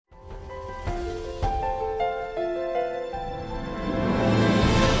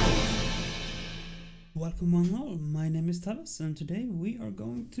Welcome one all, my name is Tawess and today we are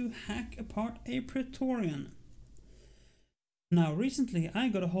going to hack apart a Praetorian. Now recently I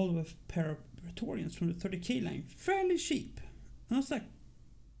got a hold of a pair of Praetorians from the 30k line, fairly cheap. And I was like,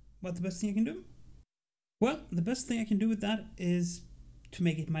 what's the best thing I can do? Well, the best thing I can do with that is to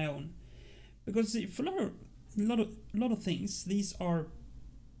make it my own. Because for a lot of things, these are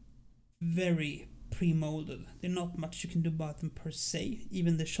very pre-molded. There's not much you can do about them per se,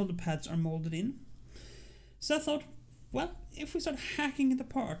 even the shoulder pads are molded in. So I thought, well, if we start hacking it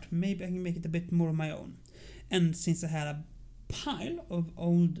apart, maybe I can make it a bit more of my own. And since I had a pile of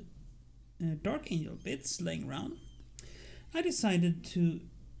old Dark Angel bits laying around, I decided to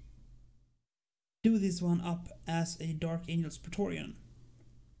do this one up as a Dark Angel's Praetorian.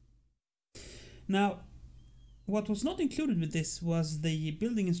 Now, what was not included with this was the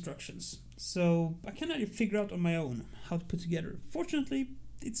building instructions, so I can actually figure out on my own how to put together. Fortunately,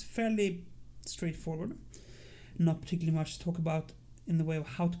 it's fairly straightforward. Not particularly much to talk about in the way of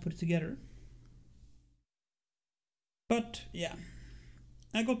how to put it together. But yeah,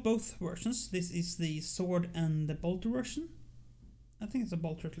 I got both versions. This is the sword and the bolter version. I think it's a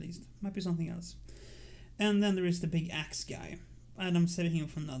bolter at least. Might be something else. And then there is the big axe guy. And I'm saving him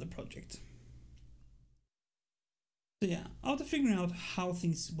for another project. So yeah, after figuring out how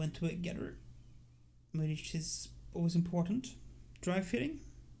things went together, which is always important, dry fitting.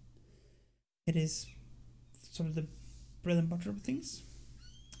 It is sort of the bread and butter of things.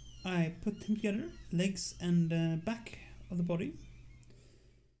 I put them together, legs and back of the body,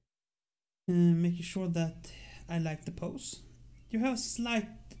 making sure that I like the pose. You have slight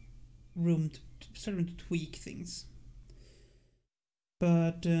room to tweak things,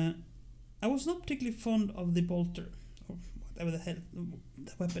 but I was not particularly fond of the bolter or whatever the hell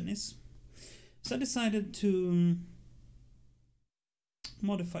the weapon is, so I decided to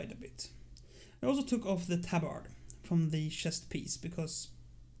modify it a bit. I also took off the tabard from the chest piece because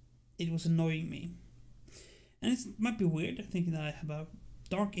it was annoying me. And it might be weird thinking that I have a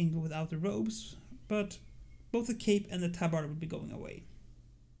Dark Angel without the robes, but both the cape and the tabard would be going away.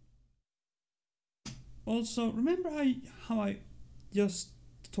 Also, remember how I just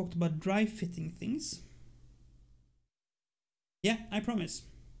talked about dry fitting things? Yeah, I promise.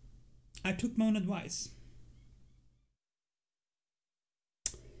 I took my own advice.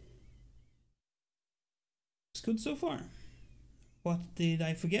 Good so far. What did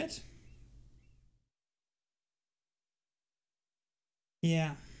I forget?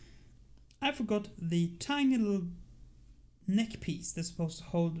 Yeah, I forgot the tiny little neck piece that's supposed to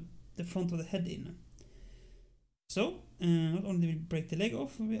hold the front of the head in. So, not only did we break the leg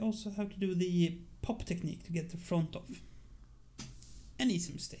off, we also have to do the pop technique to get the front off. An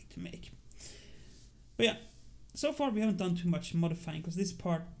easy mistake to make. But yeah, so far we haven't done too much modifying because this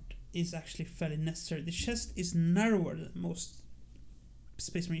part is actually fairly necessary. The chest is narrower than most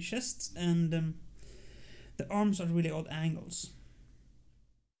Space Marine chests, and the arms are really odd angles.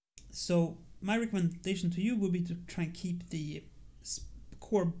 So my recommendation to you would be to try and keep the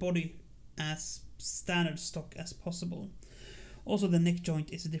core body as standard stock as possible. Also, the neck joint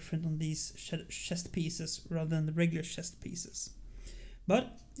is different on these chest pieces rather than the regular chest pieces.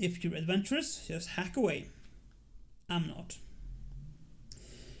 But if you're adventurous, just hack away. I'm not.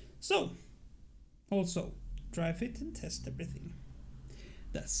 So, also, dry fit and test everything.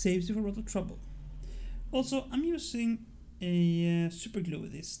 That saves you a lot of trouble. Also, I'm using a super glue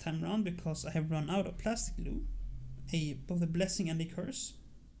this time around because I have run out of plastic glue. Both a blessing and a curse.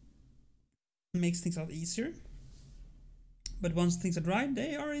 It makes things a lot easier. But once things are dry,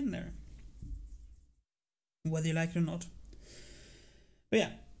 they are in there. Whether you like it or not. But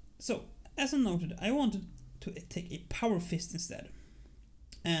yeah, so, as I noted, I wanted to take a power fist instead.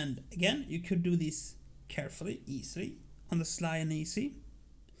 And again, you could do this carefully, easily, on the sly and easy,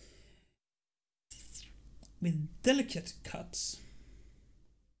 with delicate cuts,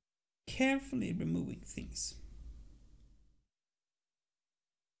 carefully removing things.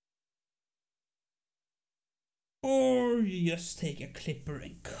 Or you just take a clipper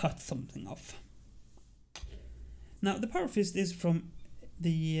and cut something off. Now, the power fist is from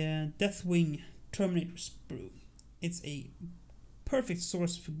the Deathwing Terminator sprue. It's a perfect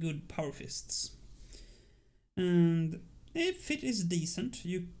source for good power fists. And if it is decent,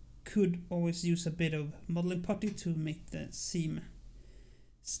 you could always use a bit of modeling putty to make the seam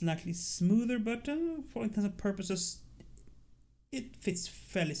slightly smoother, but for all intents and purposes, it fits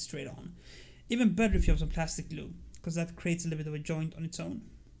fairly straight on. Even better if you have some plastic glue, because that creates a little bit of a joint on its own.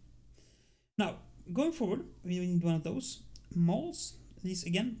 Now, going forward, we need one of those molds. These,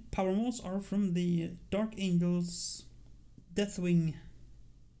 again, power molds are from the Dark Angels Deathwing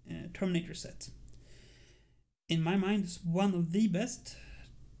Terminator set. in my mind, is one of the best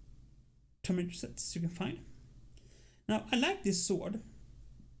Terminator sets you can find. Now, I like this sword,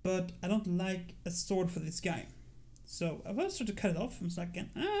 but I don't like a sword for this guy. So I was trying to cut it off. I was like, it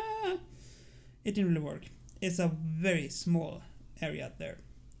didn't really work. It's a very small area there.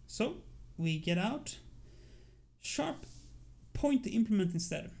 So we get out, sharp point the implement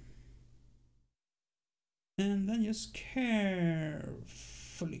instead. And then just carefully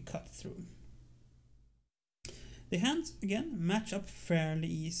cut through. The hands, again, match up fairly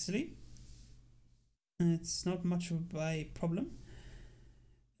easily. It's not much of a problem.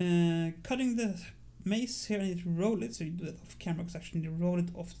 Cutting the mace here, I need to roll it, so you do that off camera, because actually you need to roll it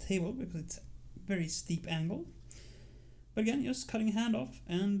off the table because it's a very steep angle. But again, just cutting a hand off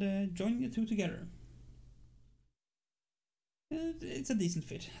and joining the two together. It's a decent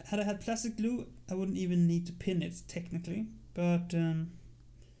fit. Had I had plastic glue, I wouldn't even need to pin it technically, but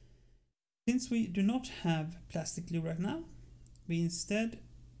since we do not have plastic glue right now, we instead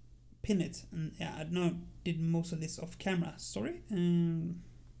pin it. And yeah, I know I did most of this off camera, sorry.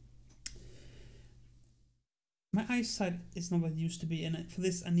 My eyesight is not what it used to be, and for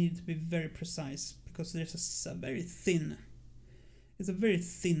this I needed to be very precise because there's a very thin, it's a very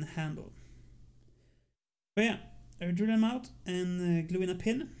thin handle. But yeah, I drill them out and glue in a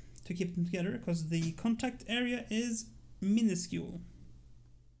pin to keep them together because the contact area is minuscule.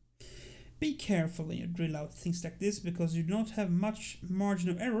 Be careful when you drill out things like this because you do not have much margin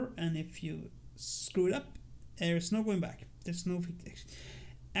of error, and if you screw it up, there's no going back. There's no fix.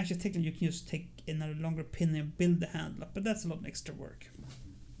 Actually, technically you can just take another longer pin and build the handle up, but that's a lot of extra work.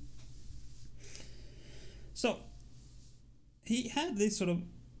 So he had this sort of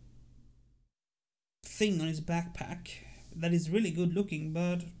thing on his backpack that is really good looking,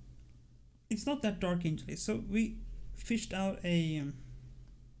 but it's not that dark angel-y. So we fished out a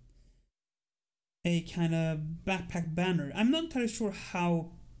kind of backpack banner. I'm not entirely sure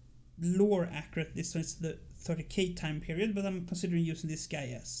how lore accurate this one is to the 30k time period, but I'm considering using this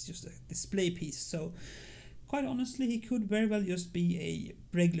guy as just a display piece. So quite honestly, he could very well just be a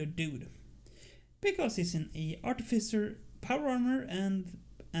regular dude because he's in a artificer power armor, and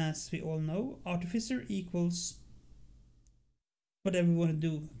as we all know, artificer equals whatever we want to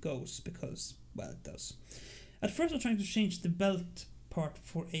do goes, because, well, it does. At first I'm trying to change the belt part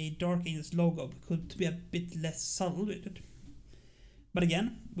for a Dark Angels logo to be a bit less subtle with it. But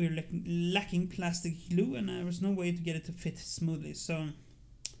again, we're lacking plastic glue and there was no way to get it to fit smoothly, so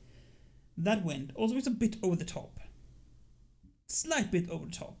that went. Also, it's a bit over the top. Slight bit over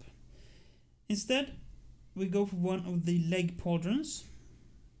the top. Instead, we go for one of the leg pauldrons.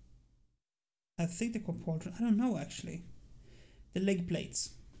 I think they're called pauldrons. I don't know, actually. The leg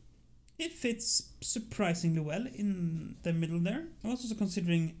plates. It fits surprisingly well in the middle there. I was also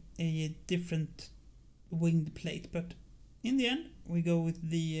considering a different winged plate, but in the end, we go with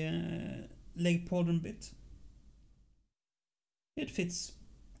the leg pauldron bit. It fits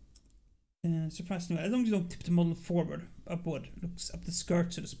surprisingly well, as long as you don't tip the model forward, upward, looks up the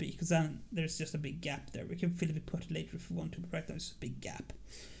skirt, so to speak, because then there's just a big gap there. We can fill it with put later if we want to, but right now it's a big gap.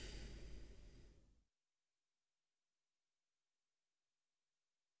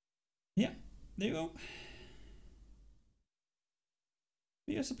 Yeah, there you go.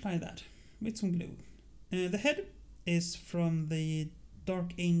 We just apply that with some glue. The head is from the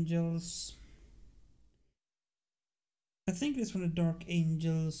Dark Angels. I think it's from the Dark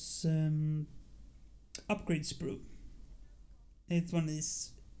Angels upgrade sprue. It's one of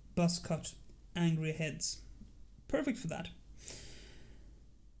these buzz cut angry heads. Perfect for that.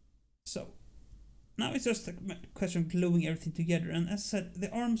 So now it's just a question of gluing everything together, and as I said,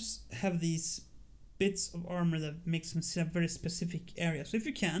 the arms have these bits of armor that makes them sit a very specific area. So if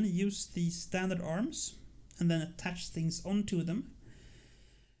you can, use the standard arms and then attach things onto them,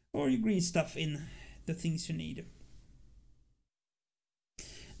 or you green stuff in the things you need.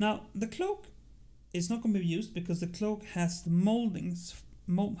 Now the cloak is not going to be used because the cloak has the moldings,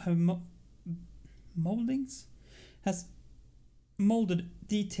 has molded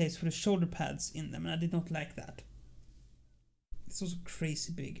details for the shoulder pads in them, and I did not like that. It's also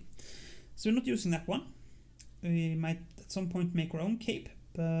crazy big. So we're not using that one. We might at some point make our own cape,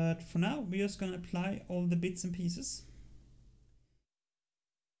 but for now we're just going to apply all the bits and pieces.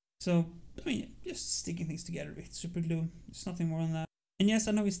 So, I mean, just sticking things together with super glue. There's nothing more than that. And yes,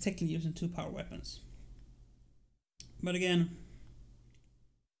 I know he's technically using 2 power weapons. But again,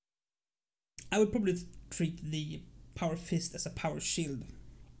 I would probably treat the power fist as a power shield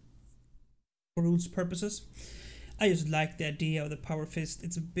for rules purposes. I just like the idea of the power fist.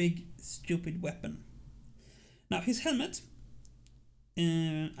 It's a big, stupid weapon. Now, his helmet,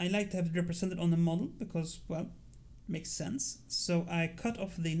 I like to have it represented on the model because, well, Makes sense. So I cut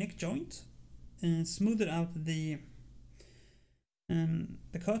off the neck joint and smoothed out the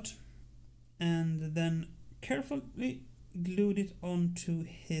cut, and then carefully glued it onto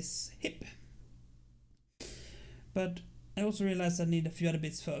his hip. But I also realized I need a few other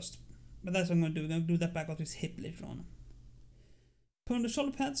bits first. But that's what I'm going to do. I'm going to glue that back onto his hip later on. Put on the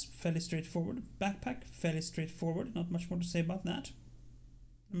shoulder pads, fairly straightforward. Backpack, fairly straightforward. Not much more to say about that.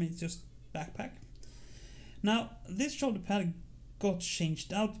 I mean, it's just backpack. Now, this shoulder pad got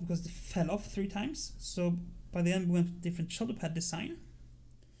changed out because it fell off 3 times. So by the end, we went with a different shoulder pad design.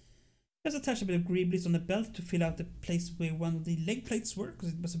 Just attached a bit of greablies on the belt to fill out the place where one of the leg plates were, because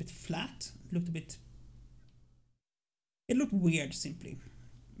it was a bit flat. It looked weird, simply,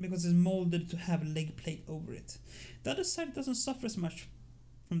 because it's molded to have a leg plate over it. The other side doesn't suffer as much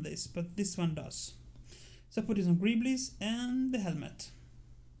from this, but this one does. So I put in some greeblies and the helmet,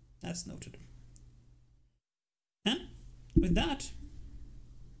 as noted. And with that,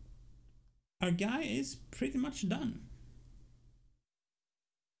 our guy is pretty much done.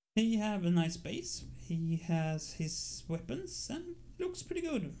 He have a nice base, he has his weapons, and looks pretty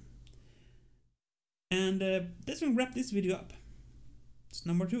good. And that's going to wrap this video up. There's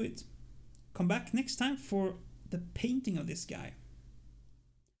no more to it. Come back next time for the painting of this guy.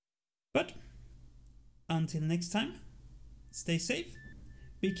 But until next time, stay safe,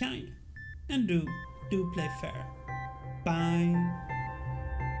 be kind, and do play fair. Bye.